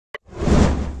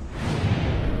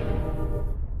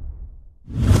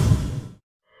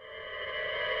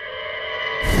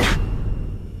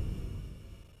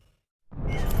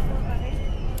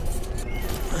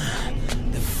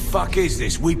fuck is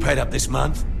this? We paid up this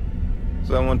month.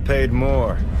 Someone paid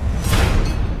more.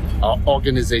 Our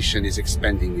organization is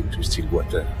expanding into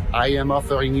Stillwater. I am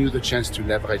offering you the chance to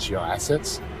leverage your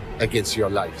assets against your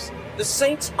lives. The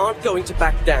Saints aren't going to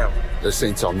back down. The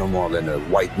Saints are no more than a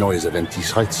white noise of empty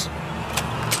threats.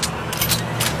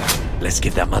 Let's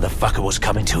give that motherfucker what's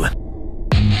coming to him.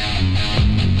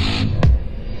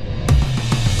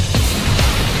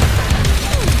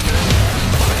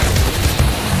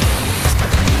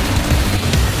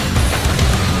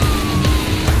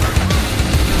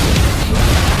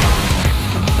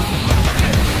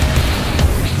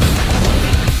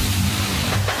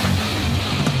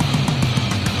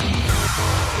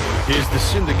 Here's the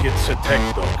Syndicate's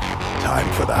attack dog.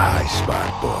 Time for the high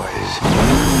spot, boys.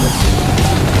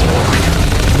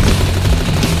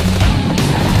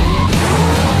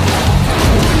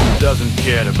 Doesn't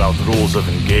care about rules of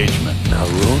engagement. No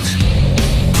rules?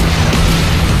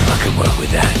 I can work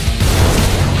with that.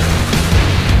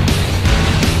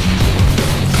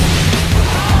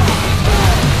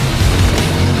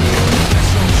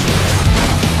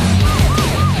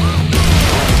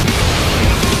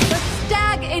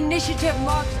 Initiative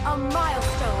marks a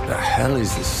milestone. The hell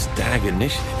is the Stag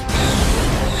Initiative?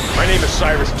 My name is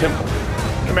Cyrus Temple,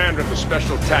 commander of the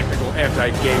Special Tactical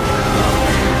Anti-Game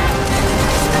Unit.